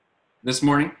This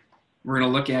morning, we're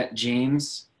going to look at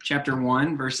James chapter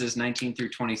 1, verses 19 through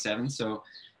 27. So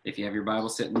if you have your Bible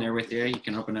sitting there with you, you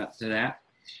can open up to that.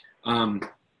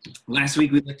 Last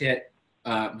week, we looked at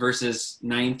verses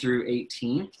 9 through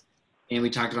 18, and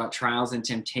we talked about trials and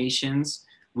temptations.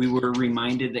 We were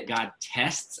reminded that God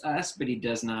tests us, but he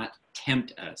does not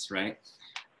tempt us, right?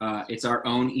 It's our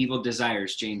own evil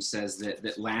desires, James says,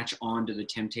 that latch on to the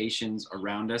temptations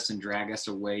around us and drag us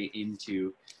away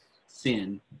into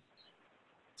sin.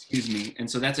 And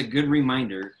so that's a good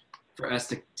reminder for us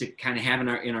to kind of have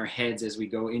in our heads as we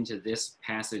go into this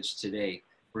passage today.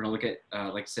 We're going to look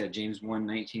at, like I said, James 1,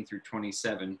 19 through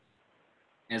 27.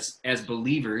 As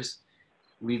believers,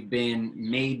 we've been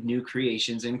made new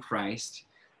creations in Christ,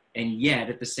 and yet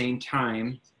at the same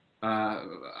time,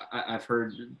 I've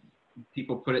heard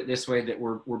people put it this way, that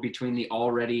we're between the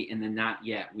already and the not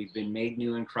yet. We've been made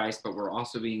new in Christ, but we're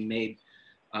also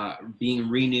being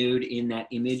renewed in that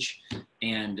image,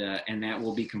 and that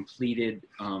will be completed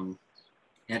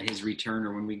at his return,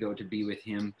 or when we go to be with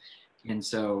him. And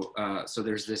so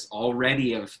there's this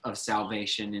already of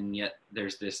salvation, and yet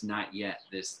there's this not yet,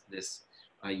 this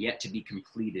yet to be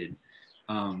completed.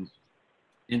 And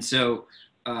so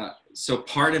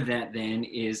part of that then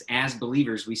is, as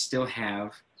believers, we still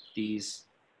have these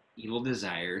evil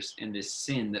desires and this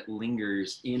sin that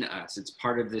lingers in us. It's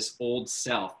part of this old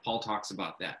self. Paul talks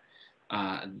about that,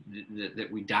 that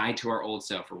we die to our old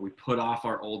self, or we put off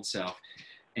our old self.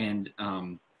 And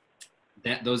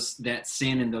that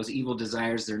sin and those evil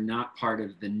desires, they're not part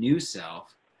of the new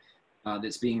self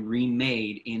that's being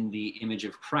remade in the image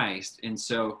of Christ. And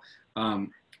so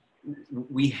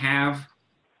we have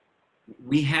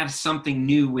something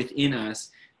new within us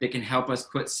that can help us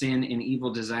put sin and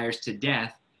evil desires to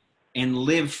death and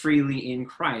live freely in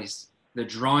Christ. The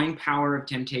drawing power of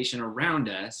temptation around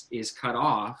us is cut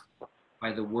off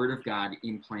by the word of God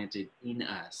implanted in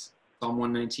us. Psalm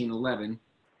 119:11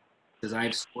 says, "I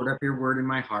have stored up your word in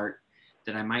my heart,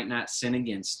 that I might not sin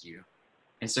against you."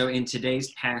 And so in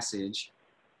today's passage,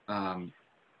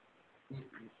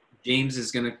 James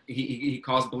is he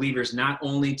calls believers not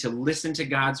only to listen to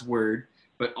God's word,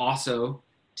 but also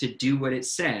to do what it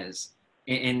says.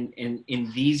 And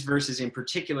in these verses in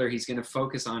particular, he's going to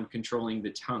focus on controlling the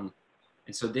tongue.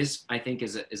 And so this, I think,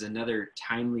 is another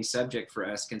timely subject for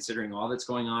us, considering all that's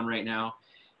going on right now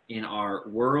in our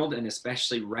world, and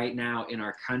especially right now in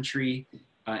our country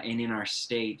and in our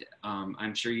state.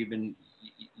 I'm sure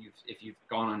if you've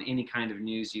gone on any kind of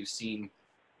news, you've seen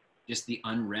just the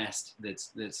unrest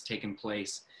that's taken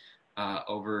place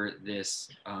over this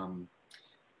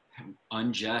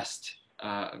unjust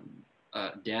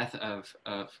death of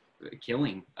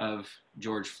killing of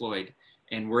George Floyd.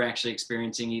 And we're actually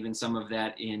experiencing even some of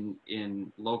that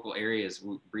in local areas.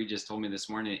 Bree just told me this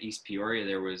morning at East Peoria,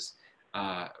 there was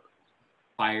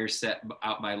fires set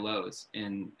out by Lowe's,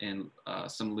 and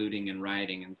some looting and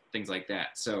rioting and things like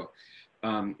that. So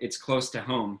it's close to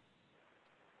home.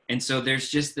 And so there's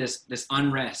just this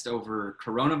unrest over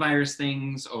coronavirus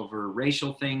things, over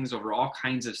racial things, over all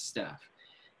kinds of stuff.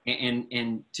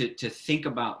 And to think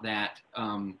about that,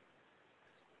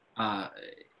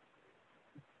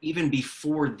 even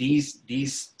before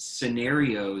these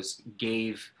scenarios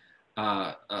gave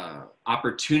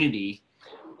opportunity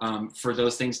for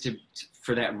those things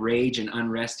for that rage and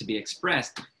unrest to be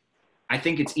expressed, I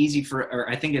think it's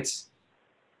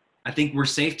I think we're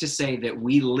safe to say that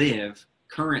we live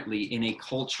currently in a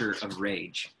culture of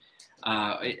rage.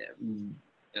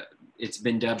 It's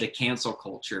been dubbed a cancel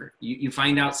culture. You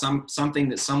find out something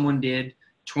that someone did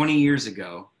 20 years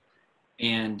ago,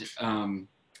 and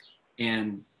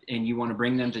you want to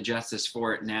bring them to justice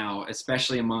for it now,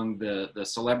 especially among the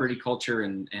celebrity culture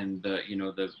and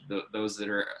those that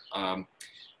are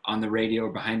on the radio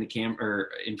or behind the camera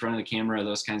or in front of the camera,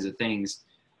 those kinds of things.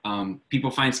 People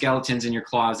find skeletons in your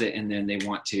closet, and then they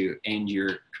want to end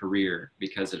your career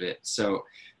because of it. So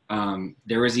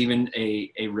there was even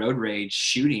a road rage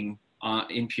shooting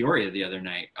in Peoria the other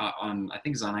night I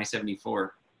think it's on I-74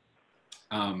 or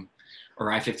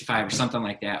I-55 or something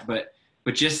like that. But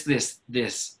just this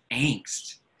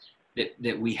angst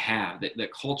that we have, that the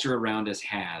culture around us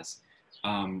has,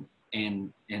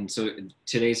 and so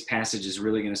today's passage is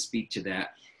really going to speak to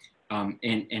that,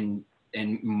 and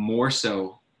more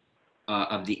so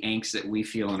of the angst that we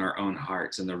feel in our own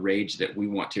hearts, and the rage that we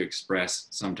want to express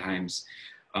sometimes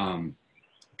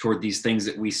toward these things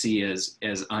that we see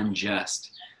as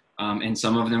unjust, and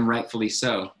some of them rightfully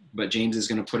so. But James is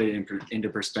going to put it into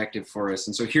perspective for us.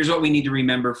 And so here's what we need to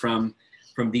remember from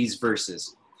these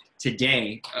verses.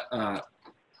 Today,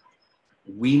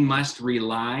 we must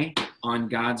rely on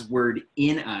God's word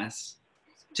in us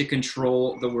to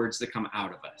control the words that come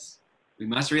out of us. We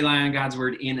must rely on God's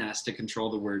word in us to control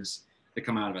the words that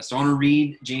come out of us. So I want to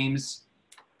read James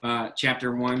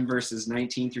chapter 1, verses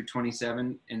 19 through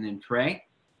 27, and then pray,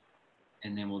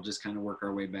 and then we'll just kind of work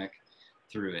our way back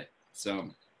through it. So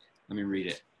let me read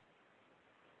it.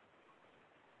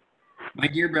 My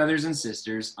dear brothers and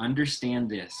sisters, understand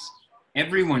this.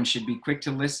 Everyone should be quick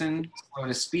to listen, slow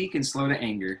to speak, and slow to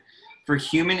anger, for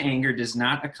human anger does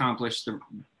not accomplish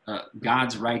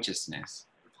God's righteousness.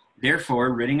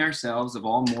 Therefore, ridding ourselves of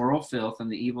all moral filth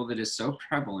and the evil that is so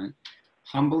prevalent,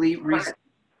 humbly receive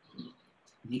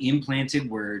the implanted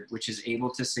word, which is able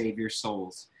to save your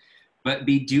souls. But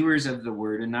be doers of the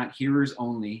word and not hearers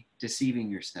only, deceiving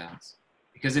yourselves.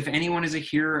 Because if anyone is a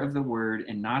hearer of the word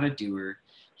and not a doer,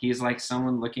 he is like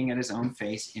someone looking at his own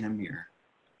face in a mirror.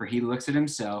 For he looks at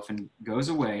himself and goes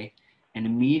away and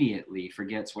immediately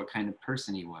forgets what kind of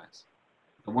person he was.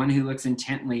 The one who looks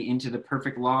intently into the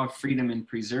perfect law of freedom and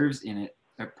perseveres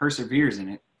in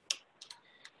it,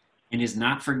 and is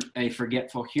not a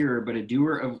forgetful hearer, but a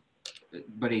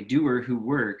doer who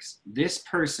works, this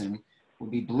person will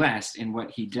be blessed in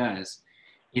what he does.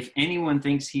 If anyone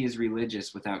thinks he is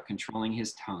religious without controlling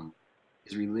his tongue,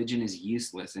 his religion is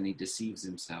useless and he deceives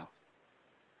himself.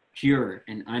 Pure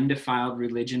and undefiled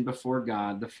religion before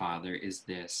God the Father is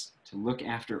this, to look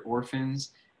after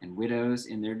orphans and widows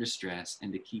in their distress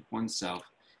and to keep oneself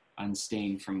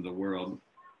unstained from the world.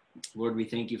 Lord, we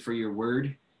thank you for your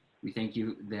word. We thank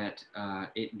you that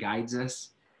it guides us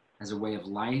as a way of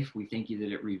life. We thank you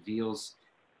that it reveals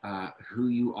who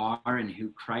you are and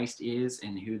who Christ is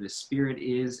and who the Spirit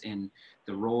is and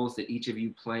the roles that each of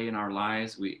you play in our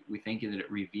lives. We thank you that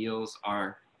it reveals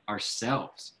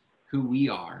ourselves, who we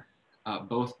are,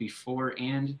 both before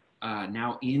and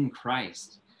now in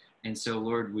Christ. And so,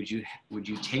 Lord, would you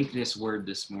take this word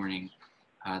this morning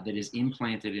that is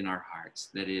implanted in our hearts,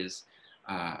 that is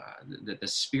that the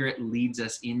Spirit leads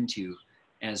us into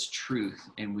as truth,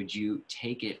 and would you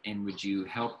take it and would you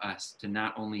help us to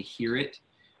not only hear it,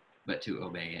 but to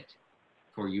obey it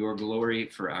for your glory,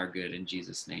 for our good. In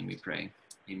Jesus' name we pray.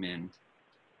 Amen.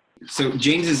 So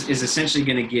James is essentially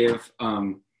going to give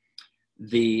an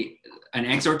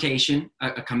exhortation,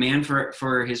 a command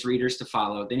for his readers to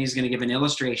follow. Then he's going to give an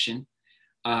illustration,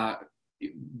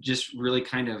 just really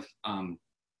kind of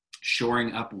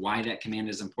shoring up why that command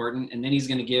is important. And then he's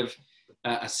going to give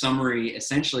a summary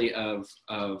essentially of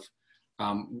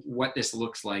what this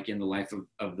looks like in the life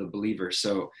of the believer.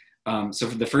 So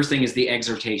the first thing is the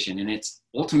exhortation, and it's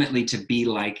ultimately to be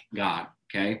like God,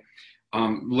 okay?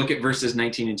 Look at verses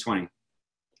 19 and 20.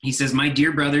 He says, my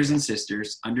dear brothers and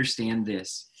sisters, understand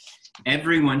this.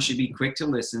 Everyone should be quick to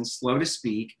listen, slow to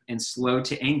speak, and slow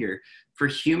to anger, for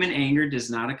human anger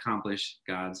does not accomplish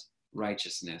God's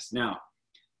righteousness. Now,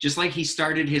 just like he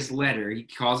started his letter, he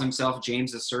calls himself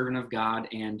James, a servant of God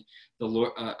and the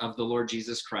Lord of the Lord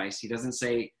Jesus Christ. He doesn't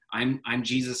say, I'm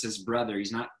Jesus's brother.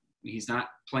 He's not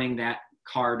playing that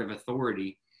card of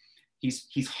authority.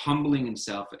 He's humbling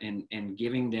himself and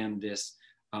giving them this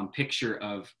picture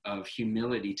of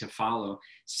humility to follow.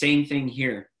 Same thing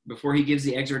here. Before he gives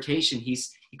the exhortation, he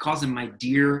calls them my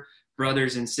dear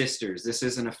brothers and sisters. This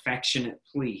is an affectionate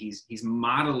plea. He's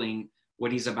modeling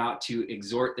what he's about to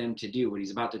exhort them to do, what he's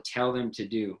about to tell them to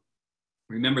do.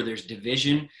 Remember, there's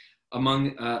division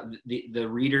among the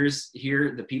readers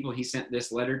here, the people he sent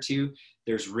this letter to.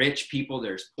 There's rich people,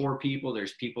 there's poor people,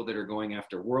 there's people that are going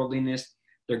after worldliness.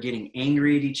 They're getting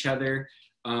angry at each other.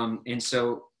 And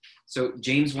so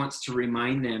James wants to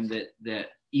remind them that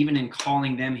even in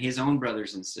calling them his own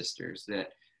brothers and sisters, that,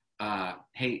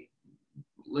 hey,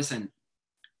 listen,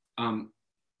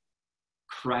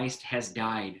 Christ has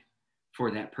died for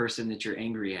that person that you're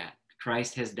angry at.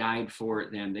 Christ has died for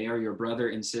them. They are your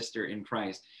brother and sister in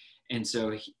Christ. And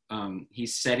so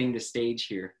he's setting the stage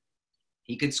here.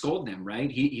 He could scold them, right?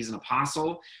 He's an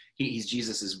apostle. He's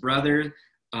Jesus's brother.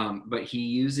 But he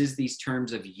uses these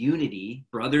terms of unity,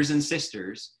 brothers and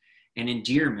sisters, and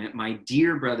endearment, my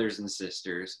dear brothers and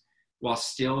sisters, while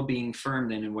still being firm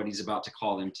then in what he's about to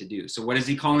call them to do. So what is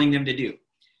he calling them to do?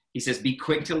 He says, be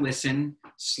quick to listen,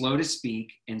 slow to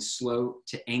speak, and slow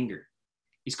to anger.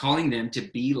 He's calling them to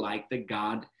be like the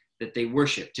God that they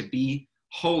worship, to be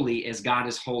holy as God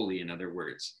is holy, in other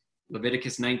words.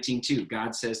 Leviticus 19:2,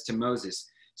 God says to Moses,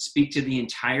 speak to the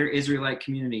entire Israelite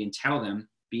community and tell them,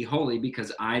 be holy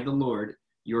because I, the Lord,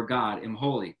 your God, am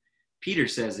holy. Peter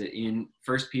says it in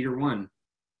 1 Peter 1:15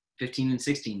 and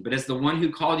 16. But as the one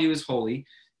who called you is holy,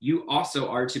 you also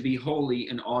are to be holy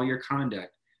in all your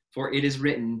conduct. For it is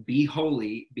written, be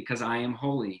holy because I am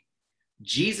holy.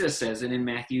 Jesus says it in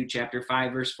Matthew chapter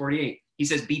 5, verse 48. He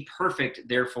says, be perfect,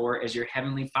 therefore, as your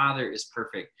heavenly Father is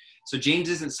perfect. So James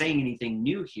isn't saying anything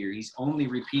new here. He's only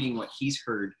repeating what he's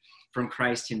heard from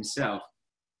Christ himself,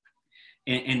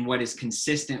 and what is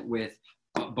consistent with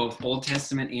both Old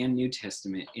Testament and New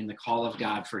Testament in the call of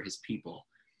God for his people.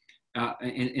 How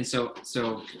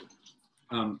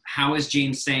is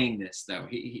James saying this, though?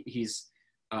 He's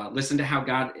listen to how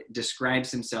God describes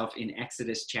himself in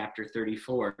Exodus chapter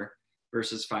 34,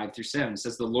 verses 5-7. It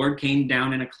says, the Lord came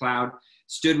down in a cloud,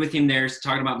 stood with him there. It's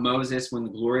talking about Moses, when the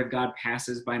glory of God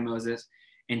passes by Moses,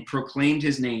 and proclaimed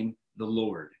his name, the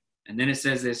Lord. And then it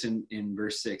says this in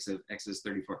verse 6 of Exodus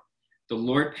 34. The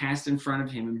Lord passed in front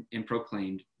of him and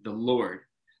proclaimed, the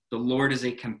Lord is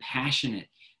a compassionate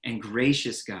and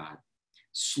gracious God,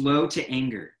 slow to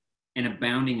anger and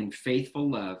abounding in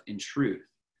faithful love and truth,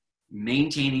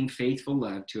 maintaining faithful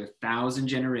love to 1,000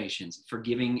 generations,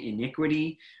 forgiving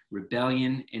iniquity,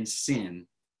 rebellion, and sin,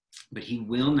 but he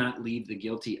will not leave the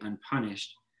guilty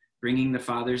unpunished, bringing the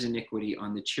father's iniquity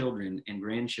on the children and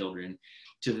grandchildren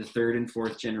to the 3rd and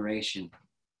 4th generation.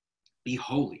 Be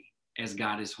holy as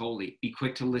God is holy. Be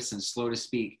quick to listen, slow to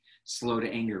speak, slow to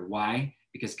anger. Why?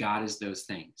 Because God is those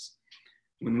things.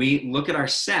 When we look at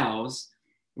ourselves,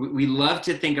 we love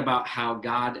to think about how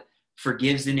God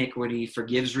forgives iniquity,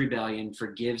 forgives rebellion,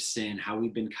 forgives sin, how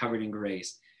we've been covered in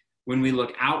grace. When we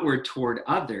look outward toward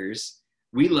others,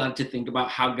 we love to think about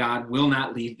how God will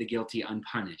not leave the guilty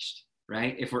unpunished,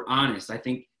 right? If we're honest, I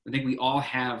think we all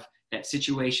have that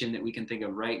situation that we can think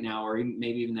of right now, or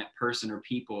maybe even that person or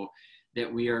people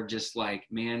that we are just like,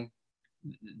 man,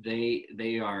 the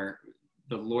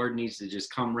Lord needs to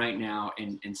just come right now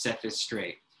and set this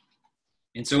straight.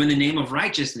 And so in the name of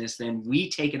righteousness, then we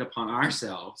take it upon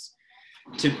ourselves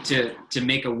to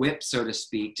make a whip, so to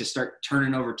speak, to start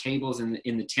turning over tables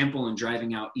in the temple and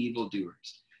driving out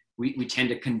evildoers. We tend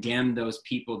to condemn those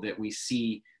people that we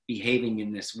see behaving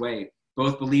in this way,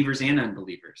 both believers and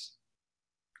unbelievers.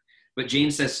 But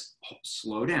James says,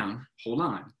 slow down, hold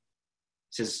on.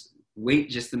 He says, wait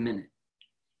just a minute.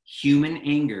 Human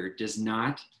anger does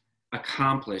not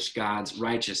accomplish God's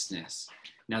righteousness.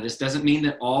 Now, this doesn't mean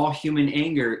that all human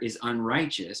anger is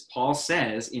unrighteous. Paul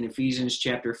says in Ephesians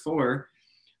chapter 4,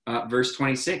 verse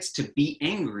 26, to be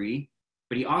angry,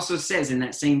 but he also says in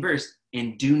that same verse,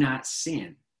 and do not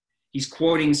sin. He's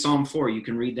quoting Psalm 4. You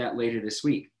can read that later this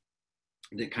week.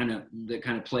 That kind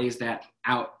of plays that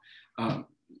out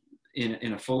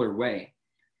in a fuller way.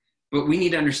 But we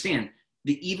need to understand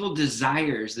the evil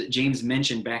desires that James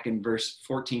mentioned back in verse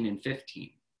 14 and 15.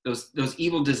 Those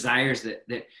evil desires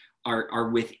that are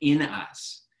within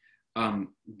us.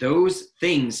 Those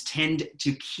things tend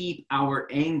to keep our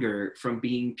anger from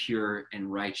being pure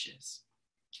and righteous.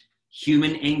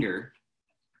 Human anger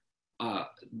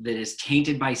that is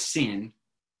tainted by sin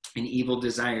and evil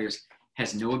desires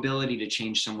has no ability to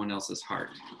change someone else's heart.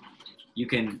 You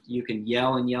can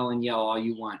yell and yell and yell all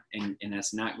you want, and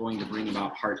that's not going to bring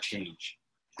about heart change.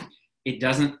 It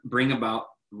doesn't bring about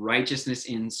righteousness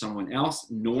in someone else,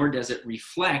 nor does it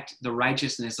reflect the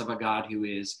righteousness of a God who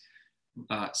is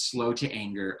slow to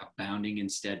anger, abounding in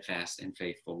steadfast and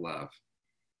faithful love.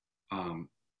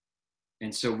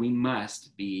 And so we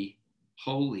must be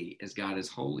holy as God is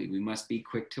holy. We must be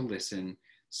quick to listen,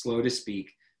 slow to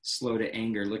speak, slow to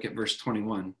anger. Look at verse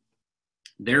 21.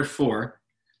 Therefore,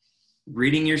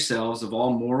 ridding yourselves of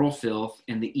all moral filth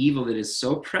and the evil that is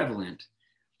so prevalent,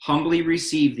 humbly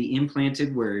receive the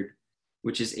implanted word,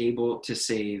 which is able to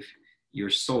save your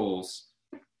souls.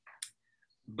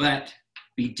 But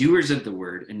be doers of the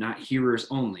word and not hearers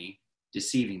only,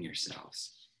 deceiving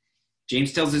yourselves.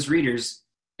 James tells his readers,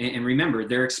 and remember,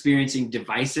 they're experiencing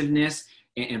divisiveness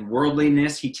and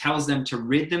worldliness. He tells them to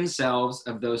rid themselves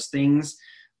of those things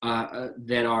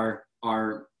that are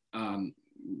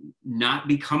not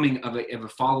becoming of a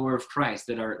follower of Christ,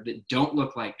 that don't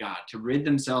look like God, to rid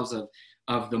themselves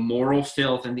of the moral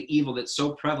filth and the evil that's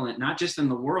so prevalent, not just in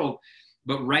the world,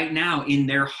 but right now in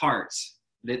their hearts,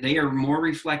 that they are more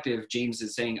reflective, James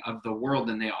is saying, of the world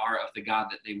than they are of the God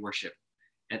that they worship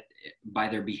by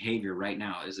their behavior right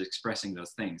now, is expressing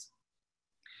those things.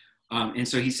 And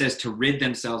so he says to rid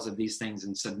themselves of these things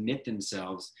and submit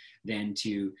themselves then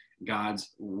to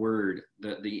God's word,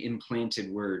 the implanted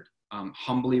word.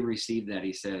 Humbly receive that,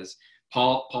 he says.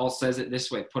 Paul says it this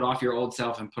way: put off your old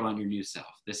self and put on your new self.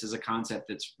 This is a concept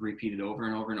that's repeated over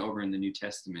and over and over in the New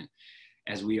Testament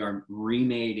as we are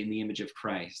remade in the image of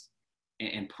Christ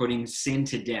and putting sin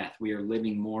to death. We are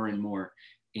living more and more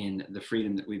in the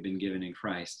freedom that we've been given in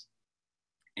Christ.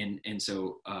 And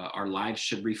so our lives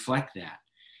should reflect that.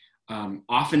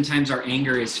 Oftentimes our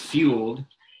anger is fueled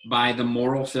by the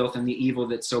moral filth and the evil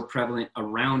that's so prevalent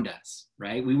around us,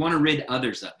 right? We want to rid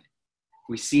others of it.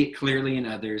 We see it clearly in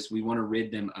others. We want to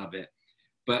rid them of it.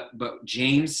 But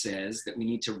James says that we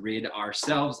need to rid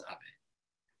ourselves of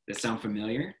it. Does that sound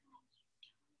familiar?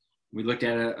 We looked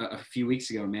at it a few weeks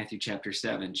ago in Matthew chapter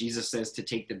 7. Jesus says to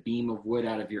take the beam of wood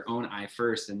out of your own eye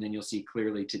first, and then you'll see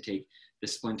clearly to take the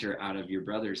splinter out of your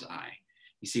brother's eye.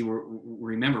 You see,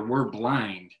 remember, we're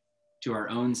blind to our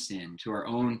own sin, to our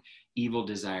own evil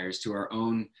desires, to our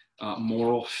own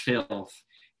moral filth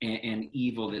and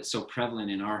evil that's so prevalent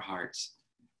in our hearts.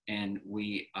 And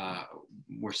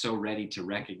we're so ready to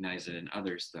recognize it in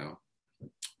others, though.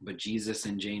 But Jesus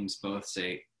and James both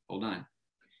say, hold on.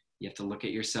 You have to look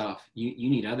at yourself. You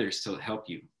need others to help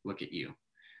you look at you,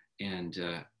 and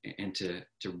to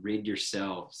rid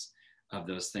yourselves of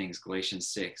those things. Galatians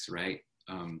 6, right?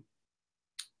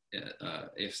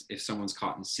 If someone's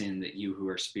caught in sin, that you who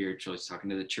are spiritual, he's talking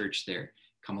to the church there,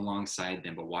 come alongside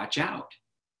them, but watch out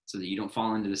so that you don't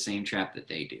fall into the same trap that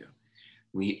they do.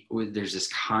 There's this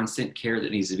constant care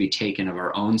that needs to be taken of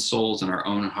our own souls and our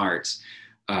own hearts,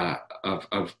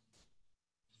 of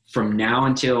from now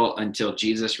until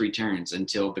Jesus returns,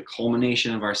 until the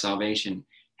culmination of our salvation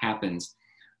happens.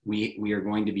 We are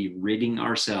going to be ridding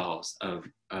ourselves of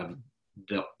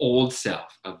the old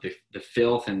self, of the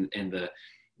filth and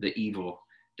the evil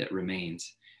that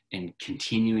remains, and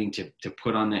continuing to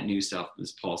put on that new self,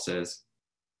 as Paul says.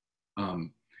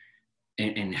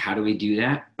 And how do we do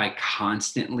that? By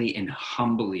constantly and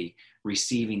humbly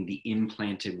receiving the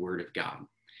implanted word of God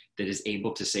that is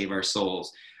able to save our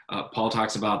souls. Paul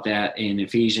talks about that in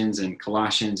Ephesians and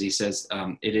Colossians. He says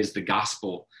it is the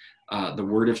gospel, the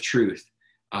word of truth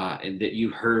that you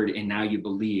heard and now you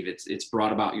believe. It's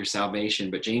brought about your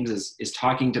salvation. But James is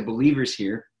talking to believers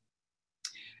here.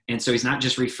 And so he's not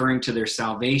just referring to their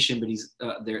salvation, but he's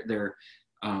the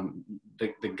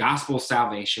gospel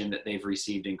salvation that they've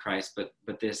received in Christ,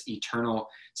 but this eternal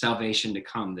salvation to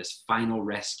come, this final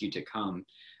rescue to come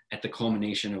at the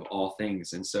culmination of all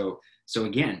things. And so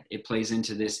again, it plays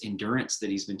into this endurance that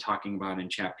he's been talking about in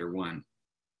chapter 1.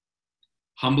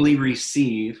 Humbly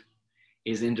receive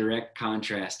is in direct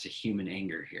contrast to human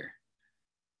anger here.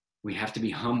 We have to be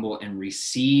humble and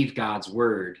receive God's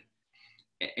word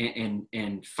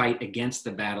and fight against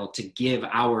the battle to give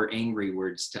our angry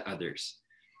words to others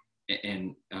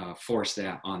and force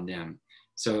that on them.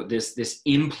 So this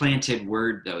implanted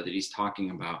word, though, that he's talking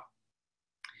about,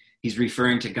 he's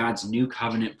referring to God's new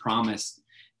covenant promise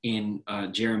in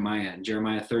Jeremiah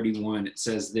 31. It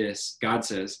says this. God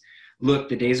says, look,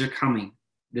 the days are coming.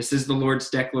 This is the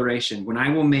Lord's declaration, when I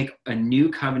will make a new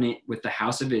covenant with the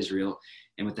house of Israel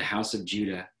and with the house of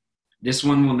Judah. This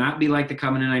one will not be like the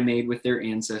covenant I made with their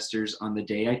ancestors on the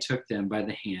day I took them by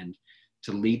the hand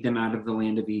to lead them out of the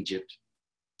land of Egypt.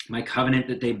 My covenant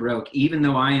that they broke, even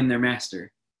though I am their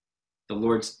master. The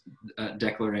Lord's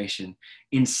declaration.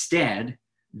 Instead,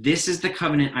 this is the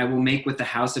covenant I will make with the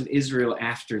house of Israel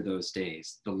after those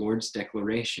days. The Lord's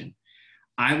declaration.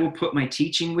 I will put my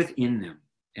teaching within them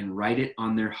and write it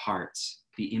on their hearts,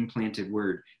 the implanted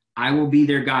word. I will be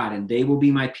their God and they will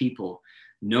be my people.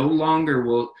 No longer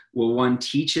will one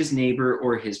teach his neighbor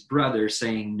or his brother,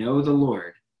 saying, know the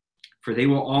Lord, for they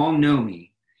will all know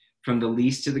me, from the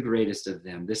least to the greatest of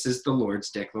them. This is the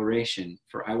Lord's declaration,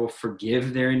 for I will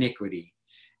forgive their iniquity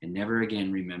and never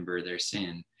again remember their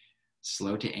sin.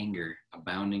 Slow to anger,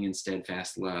 abounding in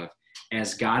steadfast love.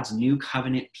 As God's new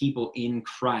covenant people in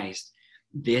Christ,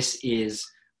 this is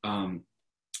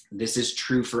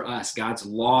true for us. God's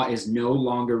law is no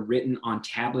longer written on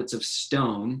tablets of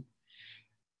stone.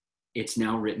 It's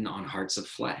now written on hearts of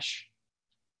flesh.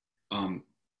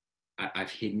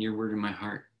 I've hidden your word in my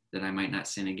heart that I might not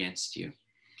sin against you.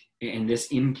 And this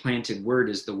implanted word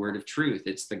is the word of truth.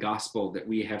 It's the gospel that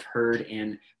we have heard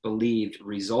and believed,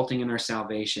 resulting in our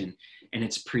salvation. And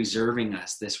it's preserving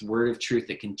us, this word of truth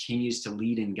that continues to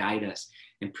lead and guide us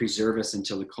and preserve us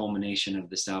until the culmination of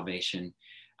the salvation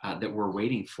that we're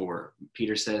waiting for.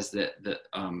 Peter says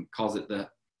calls it the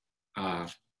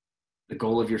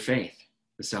goal of your faith,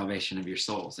 the salvation of your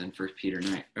souls, in 1 Peter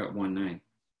 1:9.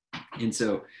 And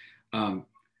so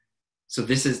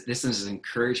this is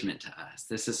encouragement to us.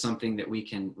 This is something that we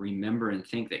can remember and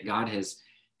think that God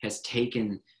has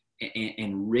taken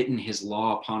and written his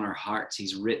law upon our hearts.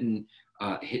 He's written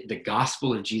the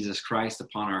gospel of Jesus Christ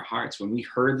upon our hearts. When we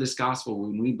heard this gospel,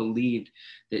 when we believed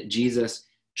that Jesus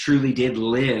truly did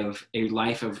live a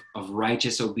life of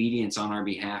righteous obedience on our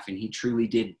behalf, and he truly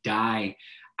did die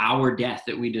our death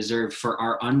that we deserved for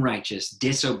our unrighteous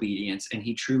disobedience, and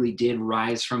he truly did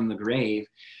rise from the grave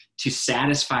to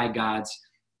satisfy God's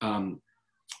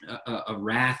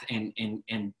wrath and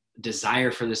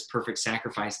desire for this perfect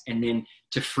sacrifice, and then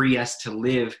to free us to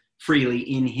live freely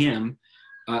in him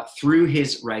through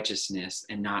his righteousness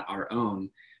and not our own.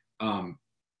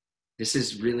 This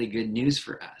is really good news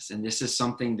for us. And this is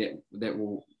something that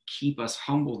will keep us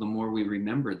humble the more we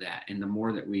remember that. And the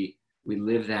more that we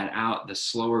live that out, the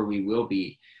slower we will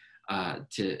be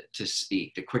to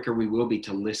speak, the quicker we will be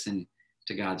to listen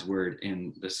to God's word,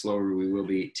 and the slower we will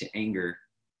be to anger.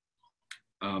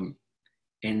 And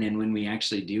then when we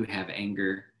actually do have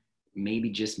anger, maybe,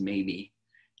 just maybe,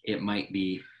 it might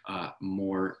be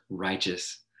more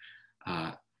righteous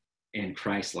and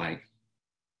Christ-like.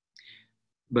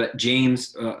 But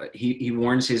James, he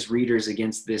warns his readers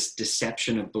against this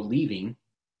deception of believing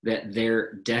that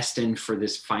they're destined for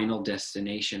this final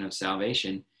destination of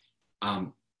salvation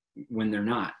when they're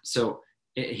not. So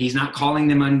he's not calling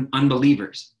them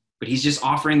unbelievers, but he's just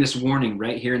offering this warning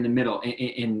right here in the middle.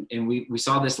 And we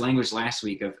saw this language last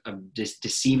week of just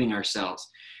deceiving ourselves.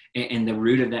 And the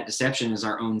root of that deception is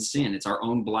our own sin. It's our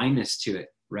own blindness to it,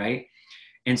 right?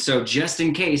 And so just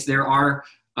in case there are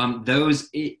those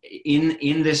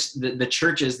in this, the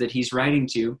churches that he's writing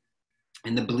to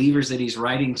and the believers that he's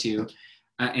writing to,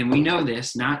 and we know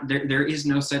this, there is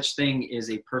no such thing as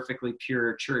a perfectly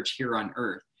pure church here on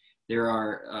earth.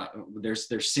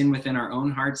 There's sin within our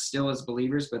own hearts still as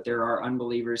believers, but there are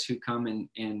unbelievers who come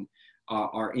and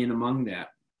are in among that.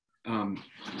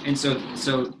 And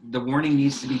so the warning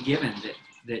needs to be given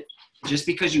that just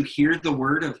because you hear the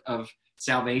word of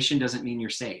salvation doesn't mean you're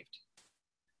saved.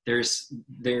 There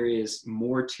is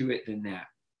more to it than that.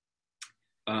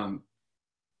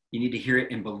 You need to hear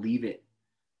it and believe it.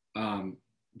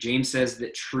 James says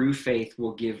that true faith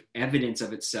will give evidence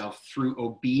of itself through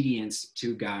obedience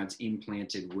to God's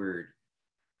implanted word.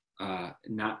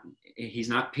 He's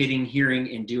not pitting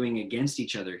hearing and doing against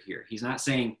each other here. He's not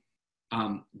saying,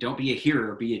 don't be a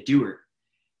hearer, be a doer.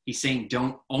 He's saying,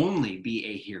 don't only be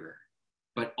a hearer,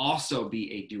 but also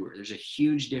be a doer. There's a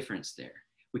huge difference there.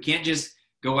 We can't just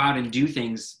go out and do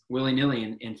things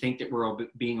willy-nilly and think that we're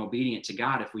being obedient to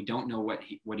God if we don't know what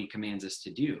he commands us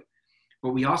to do.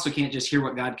 But we also can't just hear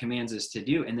what God commands us to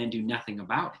do and then do nothing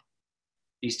about it.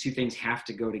 These two things have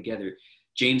to go together.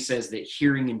 James says that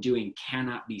hearing and doing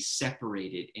cannot be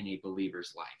separated in a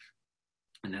believer's life.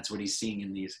 And that's what he's seeing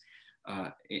in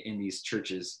these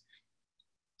churches.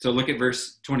 So look at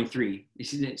verse 23.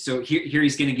 So here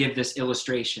he's going to give this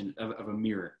illustration of a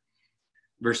mirror.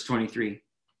 Verse 23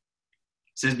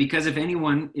 says, because if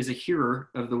anyone is a hearer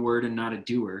of the word and not a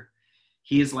doer,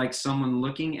 he is like someone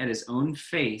looking at his own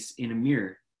face in a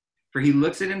mirror. For he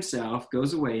looks at himself,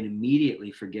 goes away, and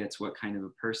immediately forgets what kind of a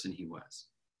person he was.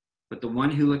 But the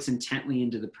one who looks intently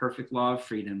into the perfect law of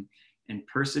freedom and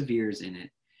perseveres in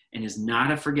it, and is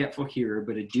not a forgetful hearer,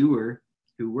 but a doer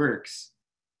who works,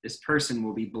 this person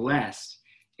will be blessed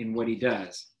in what he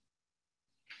does.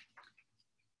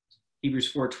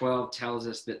 Hebrews 4:12 tells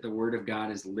us that the word of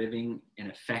God is living and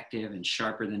effective and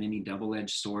sharper than any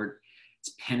double-edged sword.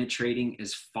 It's penetrating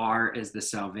as far as the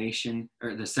salvation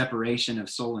or the separation of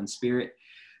soul and spirit,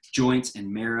 joints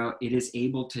and marrow. It is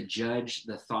able to judge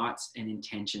the thoughts and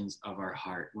intentions of our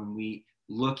heart. When we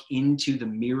look into the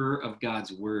mirror of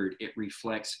God's word, it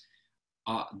reflects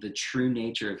the true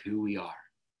nature of who we are,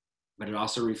 but it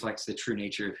also reflects the true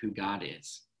nature of who God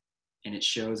is. And it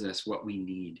shows us what we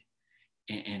need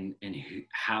and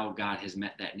how God has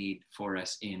met that need for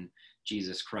us in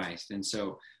Jesus Christ. And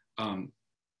so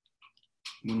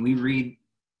when we read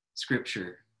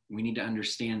scripture, we need to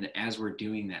understand that as we're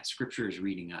doing that, scripture is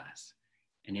reading us,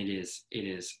 and it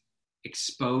is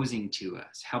exposing to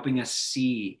us, helping us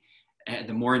see.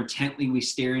 The more intently we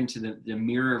stare into the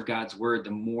mirror of God's word,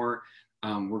 the more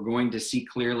we're going to see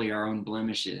clearly our own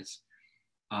blemishes,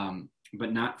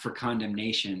 but not for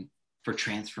condemnation, for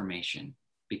transformation,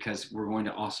 because we're going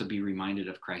to also be reminded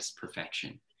of Christ's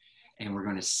perfection, and we're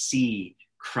going to see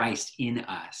Christ in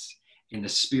us and the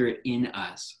Spirit in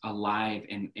us, alive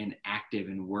and active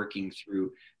and working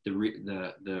through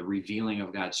the revealing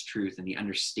of God's truth and the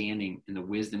understanding and the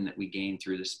wisdom that we gain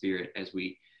through the Spirit as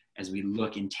we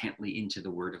look intently into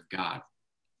the Word of God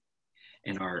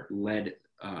and are led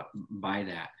by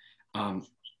that.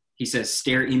 He says,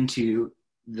 stare into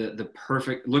the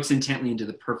perfect, looks intently into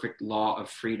the perfect law of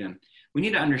freedom. We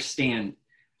need to understand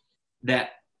that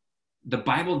the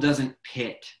Bible doesn't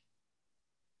pit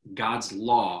God's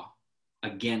law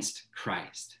against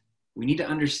Christ. We need to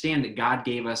understand that God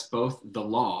gave us both the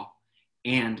law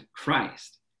and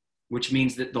Christ, which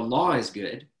means that the law is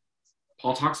good.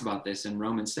 Paul talks about this in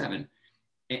Romans 7.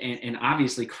 And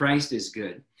obviously Christ is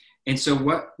good. And so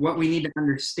what we need to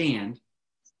understand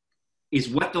is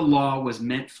what the law was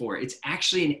meant for. It's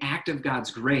actually an act of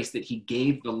God's grace that he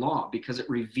gave the law, because it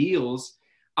reveals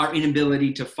our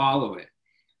inability to follow it,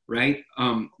 right?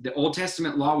 The Old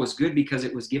Testament law was good because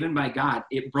it was given by God.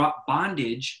 It brought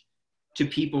bondage to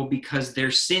people because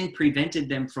their sin prevented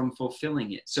them from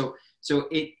fulfilling it. So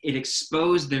it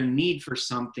exposed their need for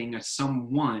something or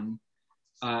someone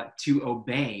to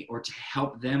obey or to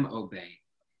help them obey.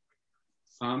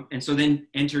 And so then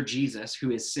enter Jesus,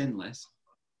 who is sinless.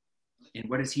 And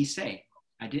what does he say?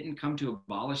 I didn't come to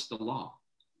abolish the law.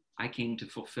 I came to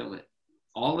fulfill it.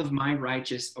 All of my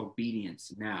righteous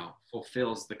obedience now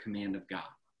fulfills the command of God.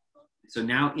 So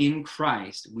now in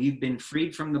Christ, we've been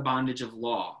freed from the bondage of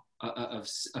law, of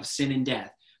sin and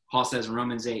death. Paul says in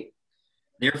Romans 8,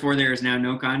 therefore there is now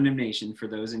no condemnation for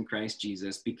those in Christ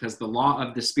Jesus, because the law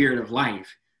of the Spirit of life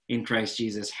in Christ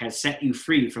Jesus has set you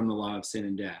free from the law of sin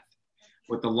and death.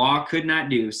 What the law could not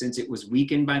do, since it was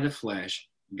weakened by the flesh,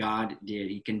 God did.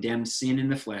 He condemned sin in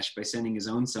the flesh by sending his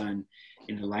own Son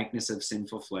in the likeness of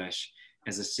sinful flesh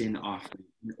as a sin offering,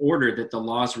 in order that the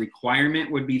law's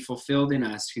requirement would be fulfilled in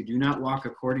us who do not walk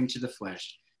according to the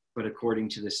flesh, but according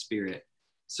to the Spirit.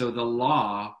 So the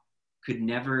law could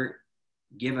never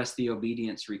give us the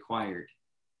obedience required.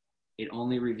 It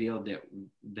only revealed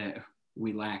that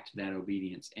we lacked that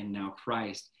obedience. And now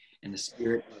Christ and the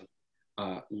Spirit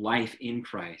of life in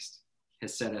Christ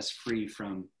has set us free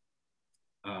from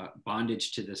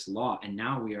bondage to this law. And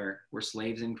now we're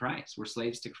slaves in Christ. We're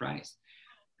slaves to Christ.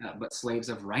 But slaves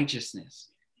of righteousness.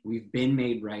 We've been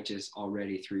made righteous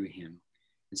already through him.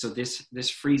 And so this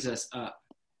frees us up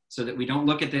so that we don't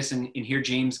look at this and hear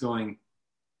James going,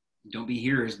 don't be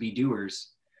hearers, be doers,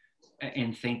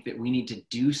 and think that we need to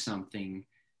do something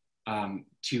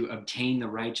to obtain the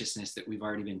righteousness that we've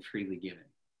already been freely given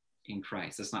in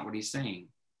Christ. That's not what he's saying.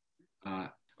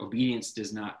 Obedience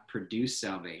does not produce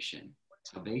salvation.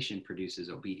 Salvation produces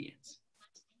obedience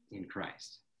in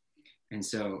Christ. And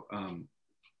so,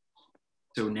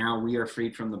 so now we are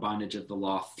freed from the bondage of the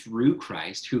law through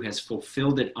Christ, who has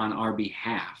fulfilled it on our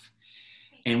behalf.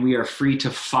 And we are free to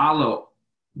follow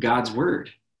God's word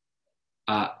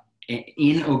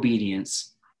in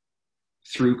obedience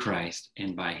through Christ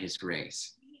and by his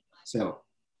grace. So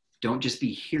don't just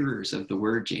be hearers of the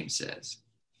word, James says.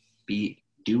 Be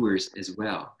doers as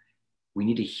well. We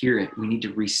need to hear it. We need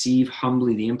to receive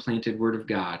humbly the implanted word of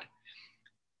God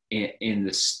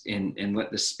and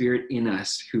let the Spirit in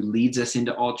us, who leads us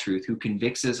into all truth, who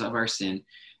convicts us of our sin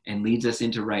and leads us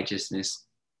into righteousness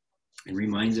and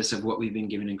reminds us of what we've been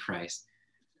given in Christ,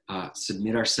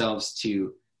 submit ourselves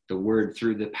to the word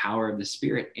through the power of the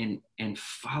Spirit and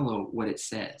follow what it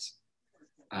says.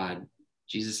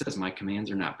 Jesus says, my commands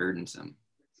are not burdensome.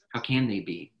 How can they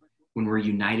be when we're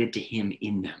united to him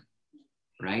in them,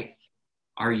 right?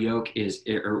 Our yoke is,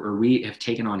 or we have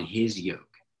taken on his yoke.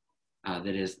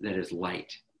 That is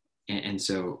light, and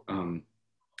so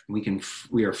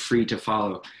we are free to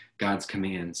follow God's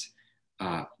commands,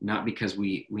 not because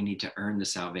we need to earn the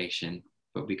salvation,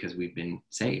 but because we've been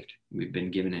saved. We've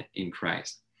been given it in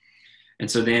Christ. And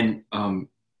so then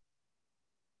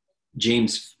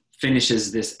James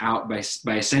finishes this out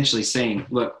by essentially saying,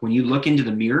 look, when you look into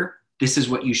the mirror, this is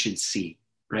what you should see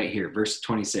right here, verse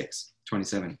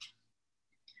 27.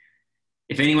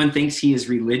 If anyone thinks he is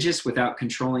religious without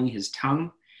controlling his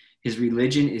tongue, his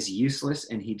religion is useless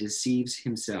and he deceives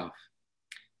himself.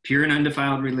 Pure and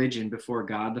undefiled religion before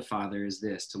God the Father is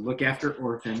this, to look after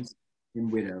orphans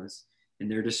and widows in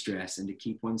their distress and to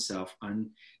keep oneself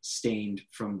unstained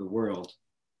from the world.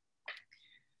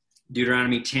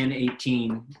 Deuteronomy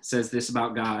 10:18 says this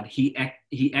about God. He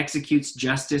executes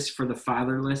justice for the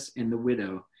fatherless and the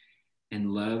widow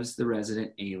and loves the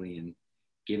resident alien,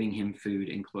 giving him food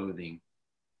and clothing.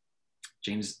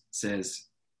 James says,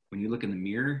 when you look in the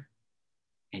mirror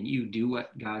and you do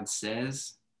what God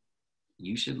says,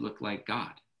 you should look like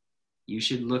God. You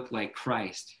should look like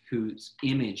Christ, whose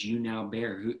image you now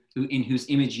bear, who in whose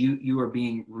image you are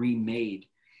being remade.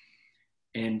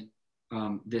 And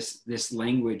this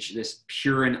language, this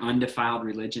pure and undefiled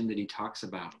religion that he talks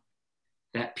about,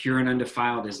 that pure and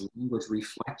undefiled is language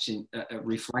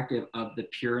reflective of the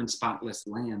pure and spotless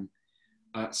Lamb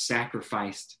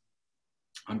sacrificed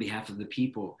on behalf of the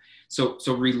people. So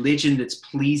religion that's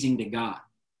pleasing to God,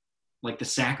 like the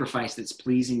sacrifice that's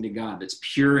pleasing to God, that's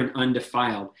pure and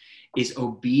undefiled, is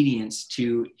obedience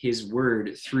to his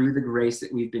word through the grace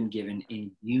that we've been given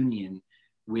in union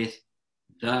with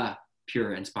the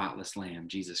pure and spotless Lamb,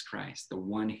 Jesus Christ, the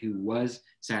one who was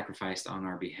sacrificed on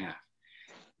our behalf.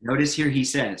 Notice here he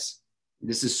says,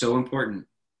 this is so important,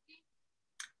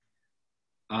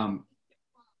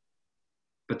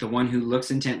 but the one who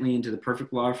looks intently into the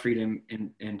perfect law of freedom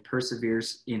and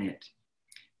perseveres in it,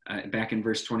 back in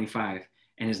verse 25,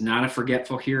 and is not a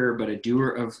forgetful hearer, but a doer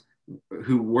of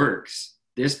who works,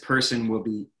 this person will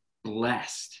be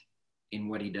blessed in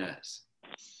what he does.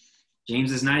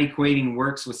 James is not equating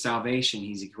works with salvation.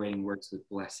 He's equating works with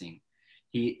blessing.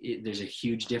 There's a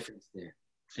huge difference there.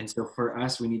 And so for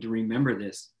us, we need to remember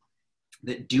this,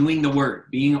 that doing the word,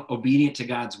 being obedient to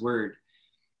God's word,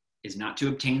 is not to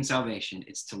obtain salvation.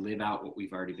 It's to live out what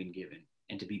we've already been given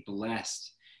and to be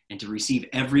blessed and to receive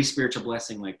every spiritual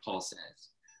blessing, like Paul says,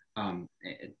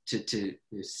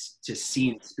 to see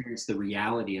and experience the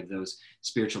reality of those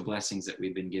spiritual blessings that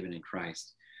we've been given in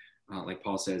Christ, like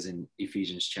Paul says in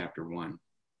Ephesians chapter 1.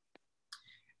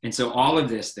 And so all of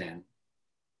this then,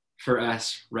 for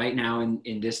us right now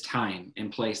in this time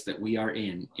and place that we are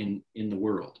in the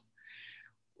world,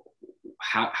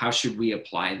 how should we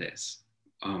apply this?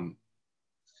 I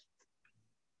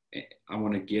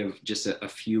want to give just a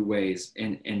few ways,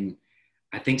 and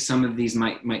I think some of these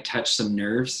might touch some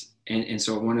nerves, and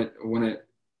so I want to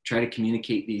try to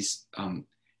communicate these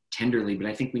tenderly, but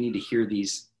I think we need to hear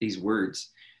these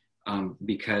words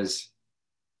because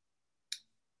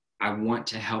I want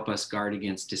to help us guard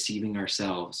against deceiving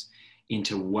ourselves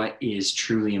into what is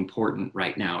truly important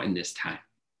right now in this time.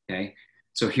 Okay,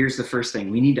 so here's the first thing: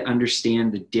 we need to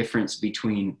understand the difference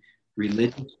between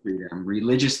religious freedom,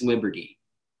 religious liberty,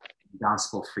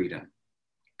 gospel freedom,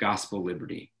 gospel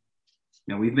liberty.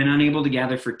 Now, we've been unable to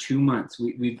gather for 2 months.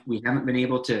 We haven't been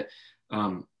able to,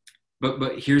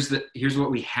 but here's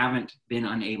what we haven't been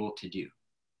unable to do.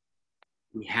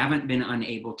 We haven't been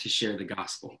unable to share the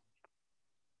gospel.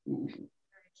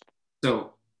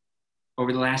 So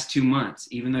over the last 2 months,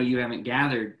 even though you haven't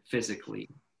gathered physically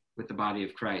with the body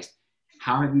of Christ,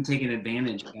 how have you taken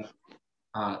advantage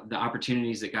of the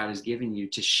opportunities that God has given you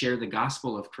to share the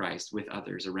gospel of Christ with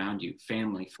others around you,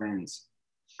 family, friends,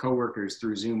 coworkers,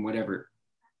 through Zoom, whatever?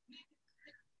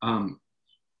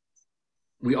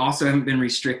 We also haven't been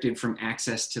restricted from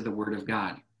access to the Word of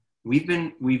God. We've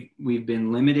been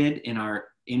limited in our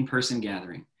in-person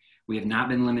gathering. We have not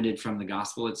been limited from the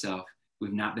gospel itself.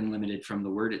 We've not been limited from the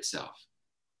Word itself.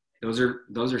 Those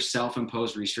are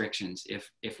self-imposed restrictions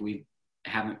if we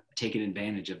haven't taken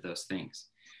advantage of those things.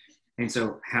 And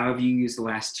so how have you used the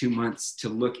last 2 months to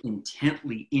look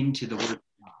intently into the Word of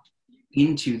God,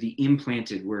 into the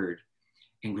implanted Word,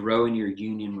 and grow in your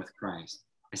union with Christ?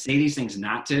 I say these things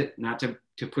not to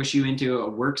push you into a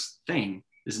works thing.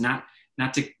 This is not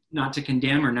to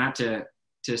condemn or not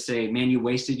to say, man, you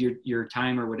wasted your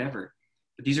time or whatever.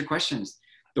 But these are questions.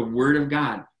 The Word of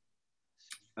God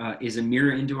is a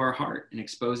mirror into our heart and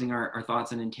exposing our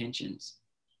thoughts and intentions.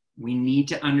 We need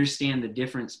to understand the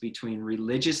difference between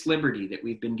religious liberty that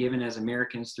we've been given as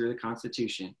Americans through the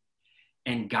Constitution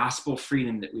and gospel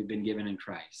freedom that we've been given in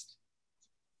Christ.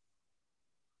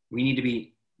 We need to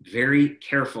be very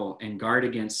careful and guard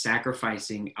against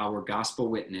sacrificing our gospel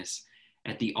witness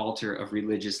at the altar of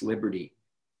religious liberty.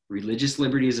 Religious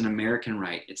liberty is an American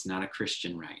right. It's not a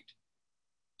Christian right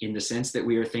in the sense that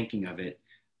we are thinking of it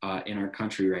in our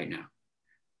country right now.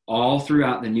 All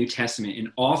throughout the New Testament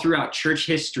and all throughout church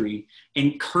history,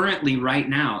 and currently right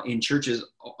now in churches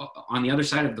on the other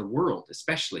side of the world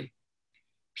especially,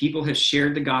 people have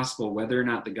shared the gospel whether or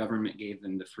not the government gave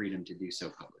them the freedom to do so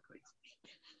publicly.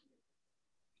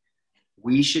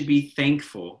 We should be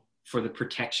thankful for the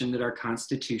protection that our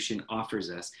Constitution offers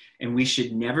us, and we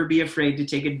should never be afraid to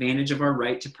take advantage of our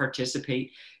right to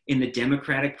participate in the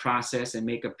democratic process and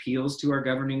make appeals to our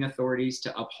governing authorities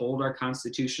to uphold our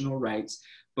constitutional rights.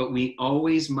 But we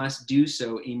always must do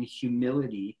so in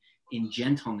humility, in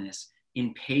gentleness,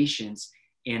 in patience,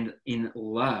 and in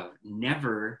love,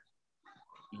 never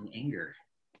in anger,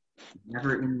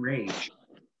 never in rage,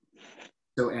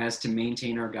 so as to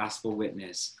maintain our gospel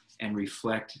witness and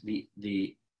reflect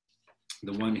the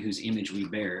one whose image we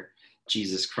bear,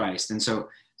 Jesus Christ. And so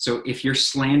if you're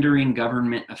slandering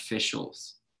government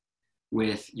officials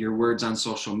with your words on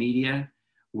social media,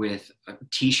 with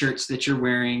t-shirts that you're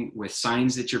wearing, with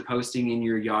signs that you're posting in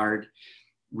your yard,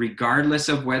 regardless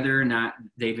of whether or not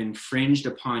they've infringed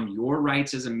upon your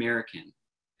rights as an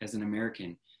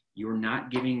American, you're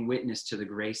not giving witness to the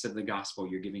grace of the gospel.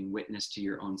 You're giving witness to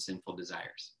your own sinful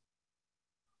desires.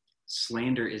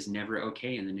 Slander is never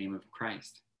okay in the name of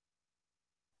Christ.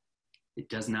 It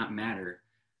does not matter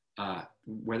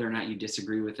whether or not you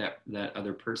disagree with that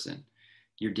other person.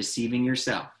 You're deceiving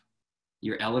yourself.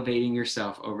 You're elevating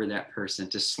yourself over that person.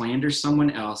 To slander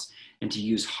someone else and to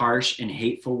use harsh and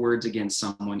hateful words against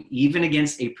someone, even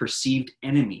against a perceived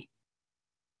enemy.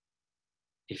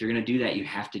 If you're going to do that, you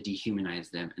have to dehumanize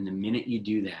them. And the minute you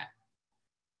do that,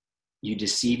 you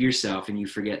deceive yourself and you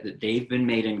forget that they've been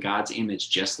made in God's image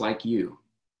just like you.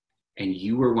 And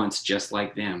you were once just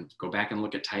like them. Go back and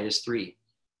look at Titus 3.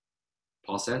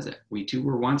 Paul says it. We too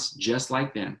were once just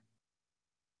like them.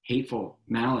 hateful,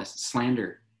 malice,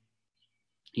 slander.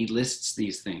 He lists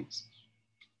these things.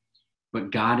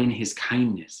 But God, in his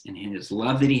kindness and in his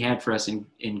love that he had for us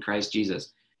in Christ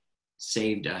Jesus,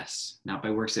 saved us, not by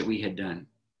works that we had done,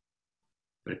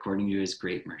 but according to his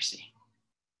great mercy.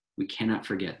 We cannot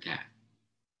forget that.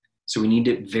 So we need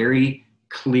to very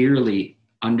clearly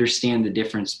understand the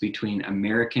difference between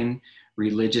American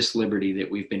religious liberty that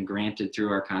we've been granted through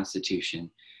our Constitution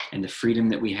and the freedom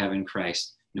that we have in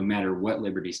Christ, no matter what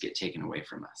liberties get taken away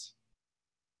from us.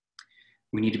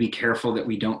 We need to be careful that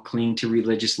we don't cling to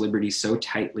religious liberty so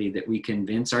tightly that we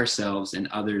convince ourselves and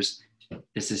others,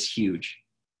 this is huge,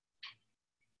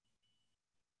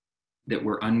 that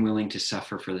we're unwilling to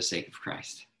suffer for the sake of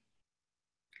Christ.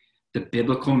 The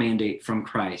biblical mandate from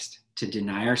Christ to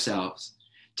deny ourselves,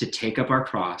 to take up our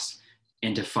cross,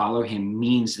 and to follow him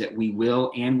means that we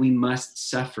will and we must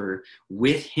suffer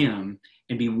with him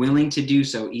and be willing to do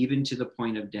so even to the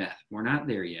point of death. We're not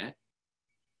there yet.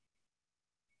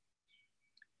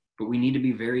 But we need to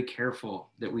be very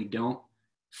careful that we don't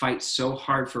fight so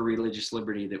hard for religious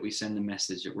liberty that we send the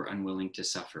message that we're unwilling to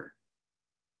suffer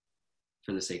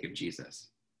for the sake of Jesus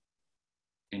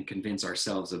and convince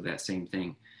ourselves of that same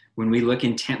thing. When we look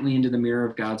intently into the mirror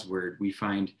of God's word, we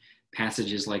find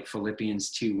passages like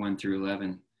Philippians 2, 1 through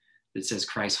 11, that says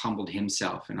Christ humbled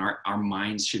himself, and our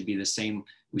minds should be the same.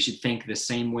 We should think the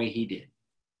same way he did.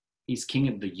 He's king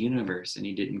of the universe, and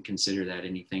he didn't consider that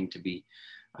anything to be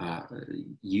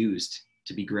used,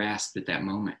 to be grasped at that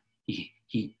moment.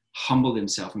 He humbled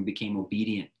himself and became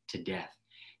obedient to death,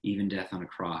 even death on a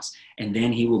cross. And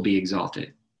then he will be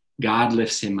exalted. God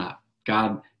lifts him up.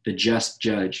 God, the just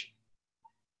judge.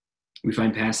 We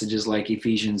find passages like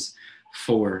Ephesians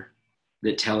 4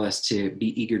 that tell us to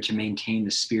be eager to maintain the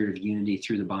spirit of unity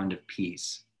through the bond of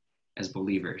peace as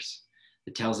believers.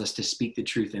 It tells us to speak the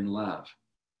truth in love,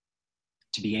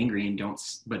 to be angry and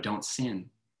don't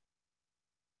sin.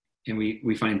 And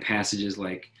we find passages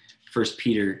like 1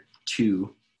 Peter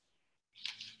 2,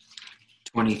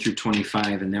 20 through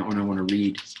 25, and that one I want to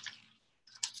read.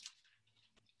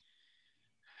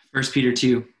 1 Peter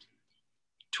 2,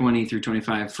 20 through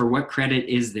 25. For what credit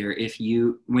is there if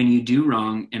when you do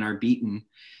wrong and are beaten,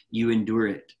 you endure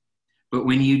it? But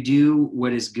when you do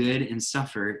what is good and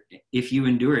suffer, if you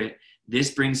endure it,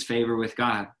 this brings favor with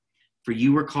God. For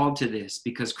you were called to this,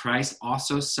 because Christ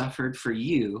also suffered for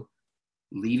you,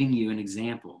 leaving you an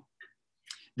example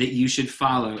that you should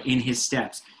follow in his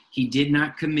steps. He did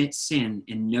not commit sin,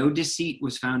 and no deceit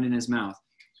was found in his mouth.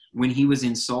 When he was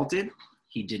insulted,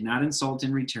 he did not insult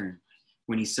in return.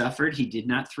 When he suffered, he did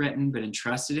not threaten, but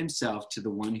entrusted himself to the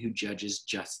one who judges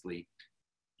justly.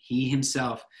 He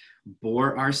himself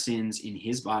bore our sins in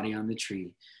his body on the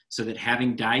tree, so that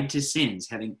having died to sins,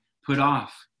 having put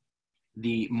off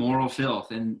the moral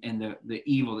filth and the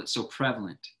evil that's so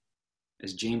prevalent,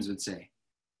 as James would say,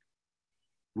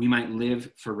 we might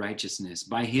live for righteousness.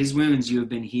 By his wounds you have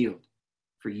been healed.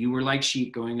 For you were like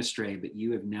sheep going astray, but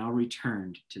you have now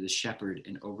returned to the shepherd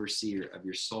and overseer of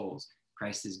your souls.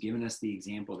 Christ has given us the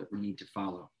example that we need to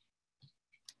follow.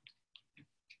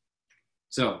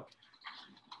 So,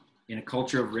 in a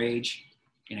culture of rage,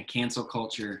 in a cancel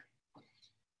culture,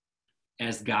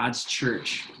 as God's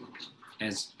church,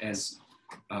 as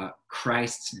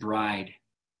Christ's bride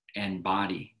and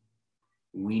body,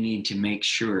 we need to make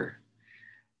sure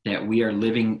that we are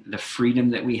living the freedom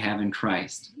that we have in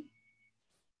Christ,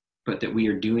 but that we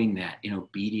are doing that in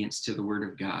obedience to the word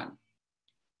of God,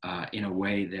 in a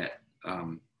way that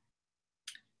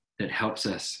that helps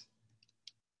us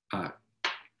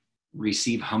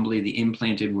receive humbly the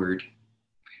implanted word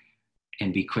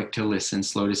and be quick to listen,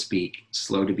 slow to speak,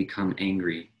 slow to become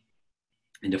angry,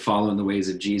 and to follow in the ways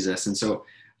of Jesus. And so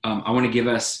I want to give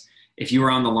us, if you were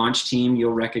on the launch team,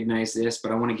 you'll recognize this,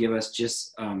 but I want to give us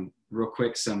just real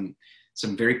quick some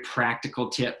very practical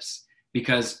tips,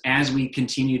 because as we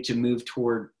continue to move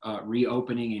toward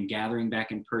reopening and gathering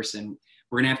back in person,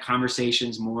 we're going to have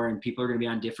conversations more, and people are going to be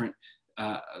on different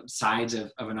sides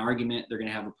of an argument. They're going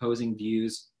to have opposing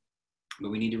views, but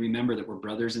we need to remember that we're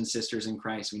brothers and sisters in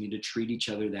Christ. We need to treat each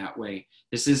other that way.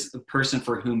 This is a person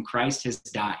for whom Christ has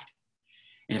died.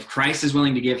 And if Christ is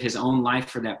willing to give his own life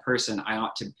for that person, I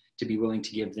ought to be willing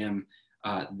to give them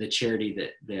the charity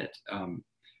that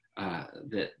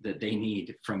they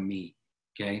need from me.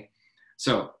 Okay,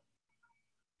 so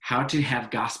how to have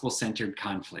gospel-centered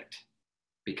conflict,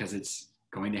 because it's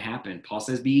going to happen. Paul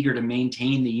says, "Be eager to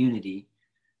maintain the unity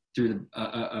through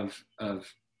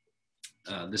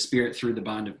the Spirit through the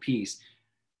bond of peace."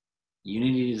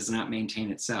 Unity does not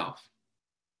maintain itself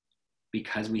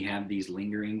because we have these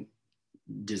lingering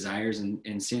desires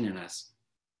and sin in us.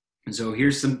 And so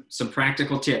here's some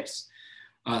practical tips.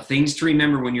 Things to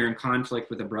remember when you're in conflict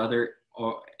with a brother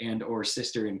or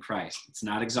sister in Christ. It's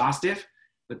not exhaustive,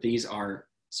 but these are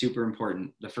super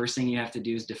important. The first thing you have to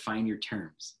do is define your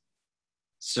terms.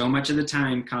 So much of the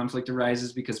time, conflict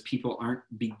arises because people aren't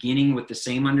beginning with the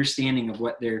same understanding of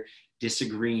what they're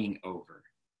disagreeing over.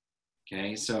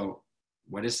 Okay, so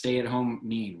what does stay at home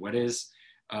mean? What does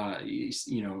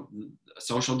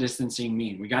social distancing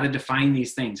mean? We got to define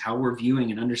these things, how we're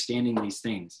viewing and understanding these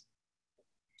things.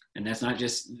 And that's not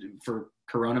just for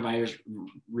coronavirus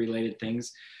related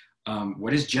things.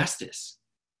 What is justice?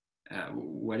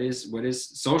 What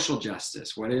is social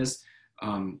justice? What is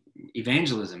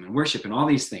evangelism and worship and all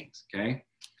these things? Okay.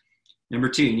 Number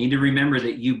 2, you need to remember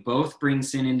that you both bring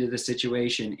sin into the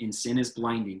situation, and sin is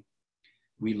blinding.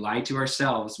 We lie to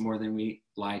ourselves more than we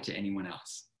lie to anyone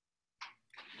else.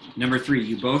 Number 3,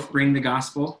 you both bring the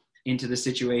gospel into the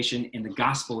situation, and the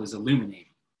gospel is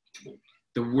illuminating.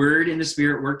 The word and the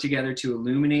spirit work together to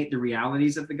illuminate the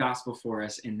realities of the gospel for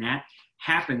us, and that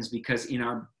happens because in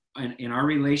our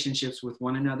relationships with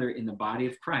one another in the body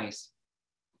of Christ,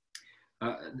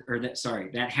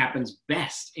 that happens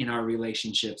best in our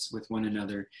relationships with one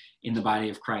another in the body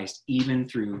of Christ, even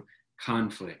through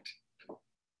conflict.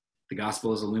 The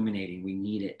gospel is illuminating. We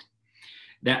need it.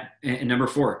 And number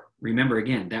 4, remember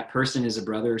again, that person is a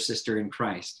brother or sister in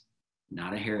Christ,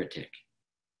 not a heretic.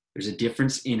 There's a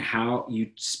difference in how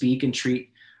you speak and treat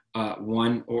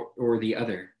one or the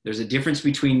other. There's a difference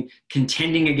between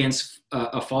contending against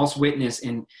a false witness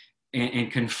and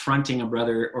confronting a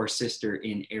brother or sister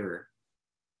in error.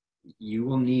 You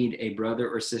will need a brother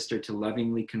or sister to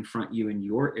lovingly confront you in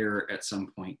your error at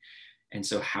some point. And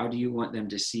so how do you want them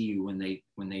to see you when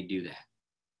they do that?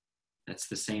 That's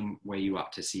the same way you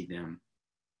ought to see them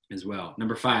as well.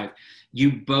 Number 5,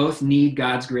 you both need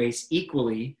God's grace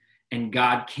equally, and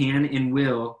God can and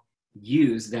will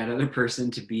use that other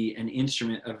person to be an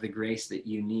instrument of the grace that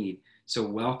you need. So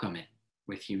welcome it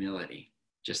with humility,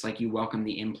 just like you welcome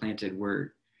the implanted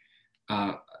word.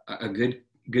 A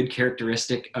good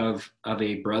characteristic of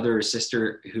a brother or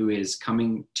sister who is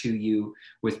coming to you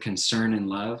with concern and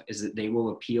love is that they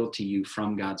will appeal to you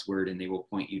from God's word, and they will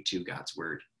point you to God's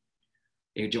word.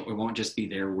 It won't just be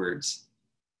their words.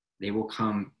 They will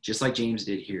come, just like James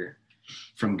did here,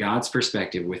 from God's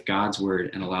perspective with God's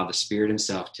word, and allow the Spirit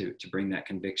himself to bring that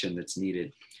conviction that's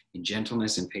needed in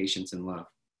gentleness and patience and love.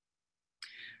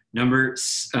 Number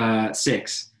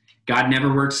 6, God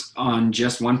never works on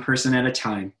just one person at a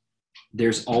time.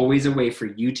 There's always a way for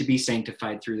you to be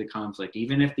sanctified through the conflict,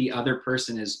 even if the other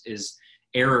person is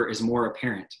error is more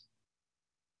apparent.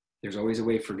 There's always a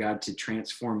way for God to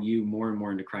transform you more and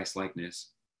more into Christ-likeness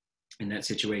in that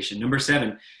situation. Number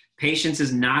 7, patience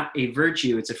is not a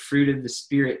virtue. It's a fruit of the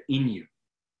Spirit in you.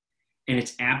 And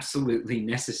it's absolutely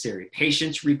necessary.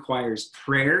 Patience requires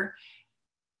prayer,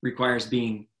 requires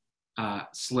being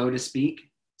slow to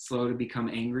speak, slow to become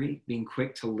angry, being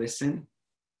quick to listen.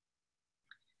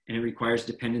 And it requires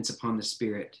dependence upon the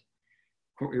Spirit.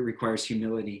 It requires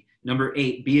humility. Number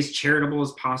 8, be as charitable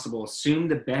as possible. Assume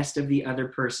the best of the other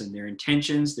person, their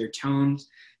intentions, their tones,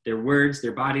 their words,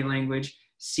 their body language.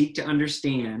 Seek to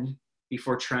understand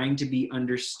before trying to be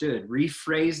understood.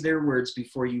 Rephrase their words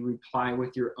before you reply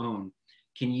with your own.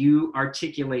 Can you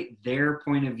articulate their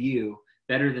point of view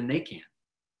better than they can?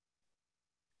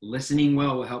 Listening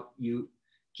well will help you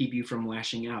keep you from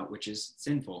lashing out, which is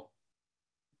sinful,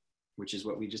 which is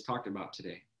what we just talked about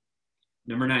today.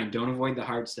 Number 9, don't avoid the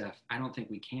hard stuff. I don't think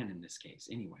we can in this case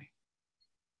anyway.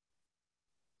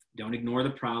 Don't ignore the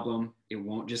problem. It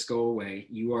won't just go away.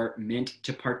 You are meant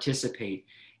to participate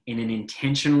in an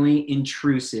intentionally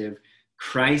intrusive,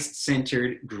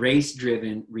 Christ-centered,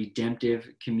 grace-driven, redemptive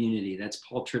community. That's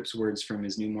Paul Tripp's words from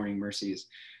his New Morning Mercies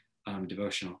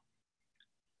devotional,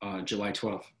 July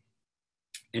 12th.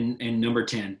 And number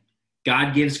 10,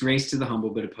 God gives grace to the humble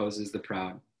but opposes the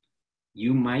proud.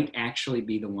 You might actually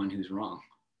be the one who's wrong,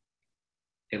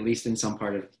 at least in some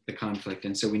part of the conflict.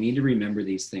 And so we need to remember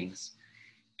these things.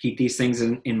 Keep these things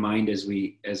in mind as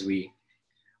we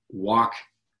walk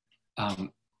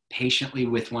patiently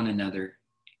with one another,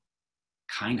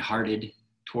 kind-hearted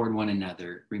toward one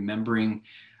another, remembering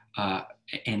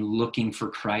and looking for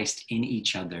Christ in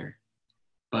each other,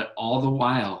 but all the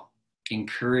while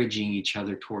encouraging each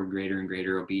other toward greater and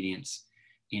greater obedience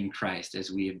in Christ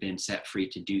as we have been set free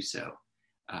to do so,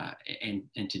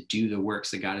 and to do the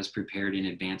works that God has prepared in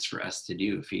advance for us to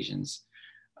do, Ephesians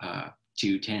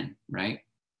 2:10, right?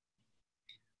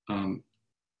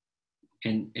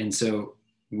 And so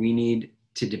we need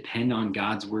to depend on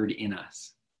God's word in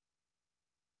us.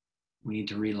 We need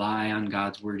to rely on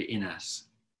God's word in us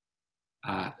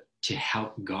to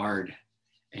help guard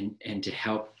and to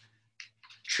help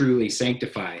truly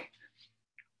sanctify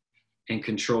and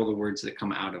control the words that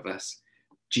come out of us.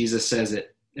 Jesus says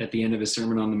it at the end of his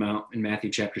Sermon on the Mount in Matthew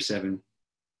chapter 7.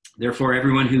 Therefore,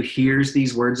 everyone who hears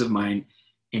these words of mine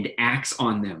and acts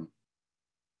on them,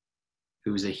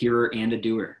 who is a hearer and a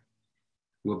doer,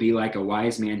 will be like a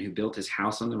wise man who built his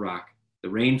house on the rock. The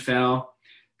rain fell,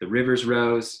 the rivers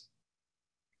rose,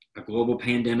 a global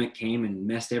pandemic came and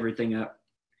messed everything up,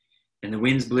 and the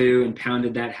winds blew and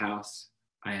pounded that house.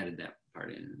 I added that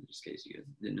part in just in case you guys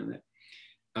didn't know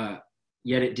that.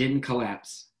 Yet it didn't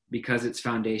collapse because its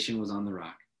foundation was on the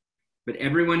rock. But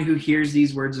everyone who hears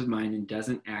these words of mine and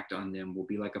doesn't act on them will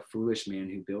be like a foolish man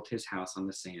who built his house on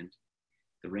the sand.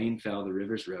 The rain fell, the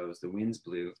rivers rose, the winds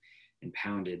blew and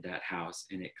pounded that house,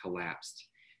 and it collapsed.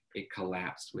 It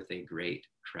collapsed with a great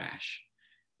crash.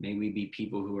 May we be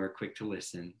people who are quick to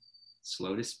listen,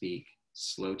 slow to speak,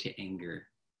 slow to anger,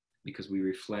 because we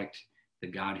reflect the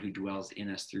God who dwells in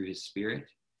us through his Spirit,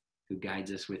 who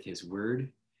guides us with his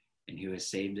word, and who has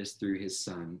saved us through his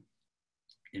Son.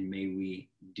 And may we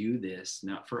do this,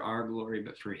 not for our glory,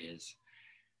 but for his.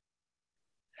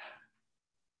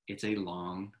 It's a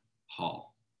long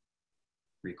haul.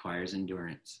 Requires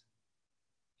endurance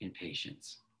and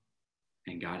patience.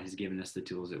 And God has given us the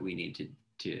tools that we need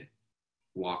to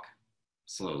walk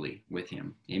slowly with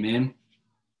him. Amen.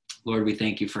 Lord, we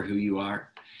thank you for who you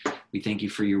are. We thank you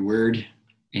for your word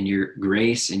and your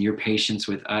grace and your patience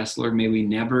with us. Lord, may we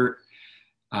never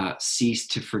cease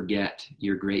to forget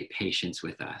your great patience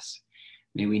with us.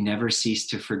 May we never cease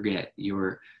to forget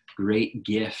your great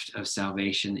gift of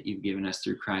salvation that you've given us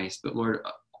through Christ. But Lord,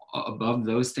 above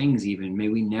those things even, may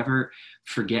we never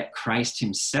forget Christ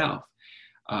himself,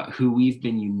 who we've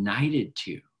been united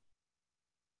to.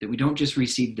 That we don't just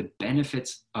receive the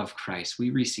benefits of Christ, we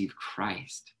receive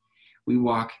Christ. We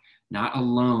walk not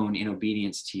alone in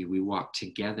obedience to you, we walk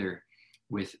together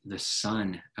with the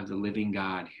Son of the living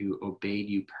God who obeyed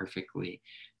you perfectly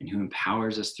and who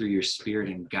empowers us through your Spirit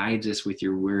and guides us with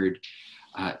your word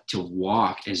to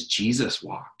walk as Jesus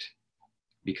walked,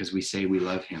 because we say we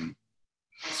love him.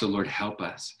 So Lord, help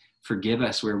us. Forgive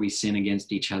us where we sin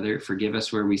against each other. Forgive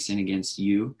us where we sin against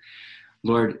you.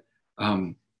 Lord,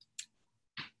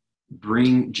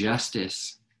 bring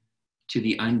justice to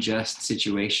the unjust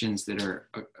situations that are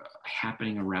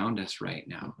happening around us right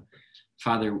now.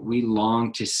 Father, we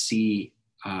long to see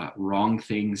wrong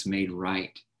things made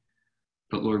right.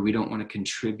 But Lord, we don't want to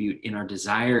contribute in our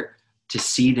desire to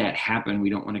see that happen. We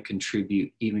don't want to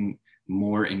contribute even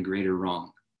more and greater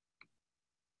wrong.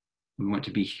 We want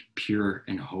to be pure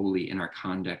and holy in our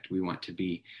conduct. We want to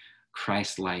be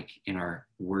Christ-like in our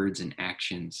words and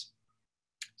actions.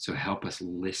 So help us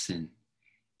listen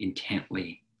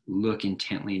intently, look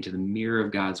intently into the mirror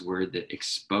of God's word that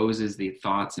exposes the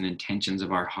thoughts and intentions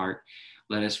of our heart.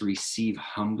 Let us receive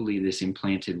humbly this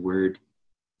implanted word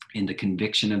and the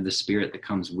conviction of the Spirit that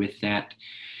comes with that.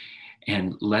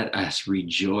 And let us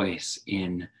rejoice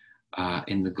in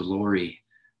the glory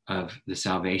of the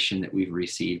salvation that we've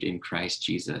received in Christ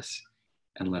Jesus.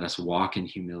 And let us walk in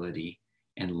humility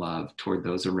and love toward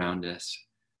those around us,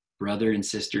 brother and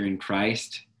sister in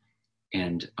Christ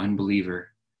and unbeliever,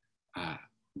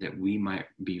 that we might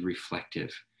be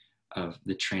reflective of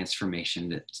the transformation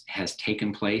that has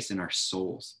taken place in our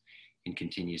souls and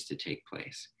continues to take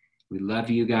place. We love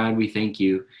you, God. We thank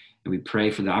you. And we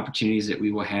pray for the opportunities that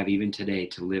we will have even today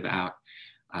to live out,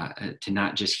 to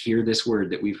not just hear this word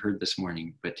that we've heard this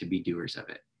morning, but to be doers of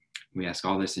it. We ask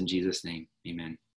all this in Jesus' name. Amen.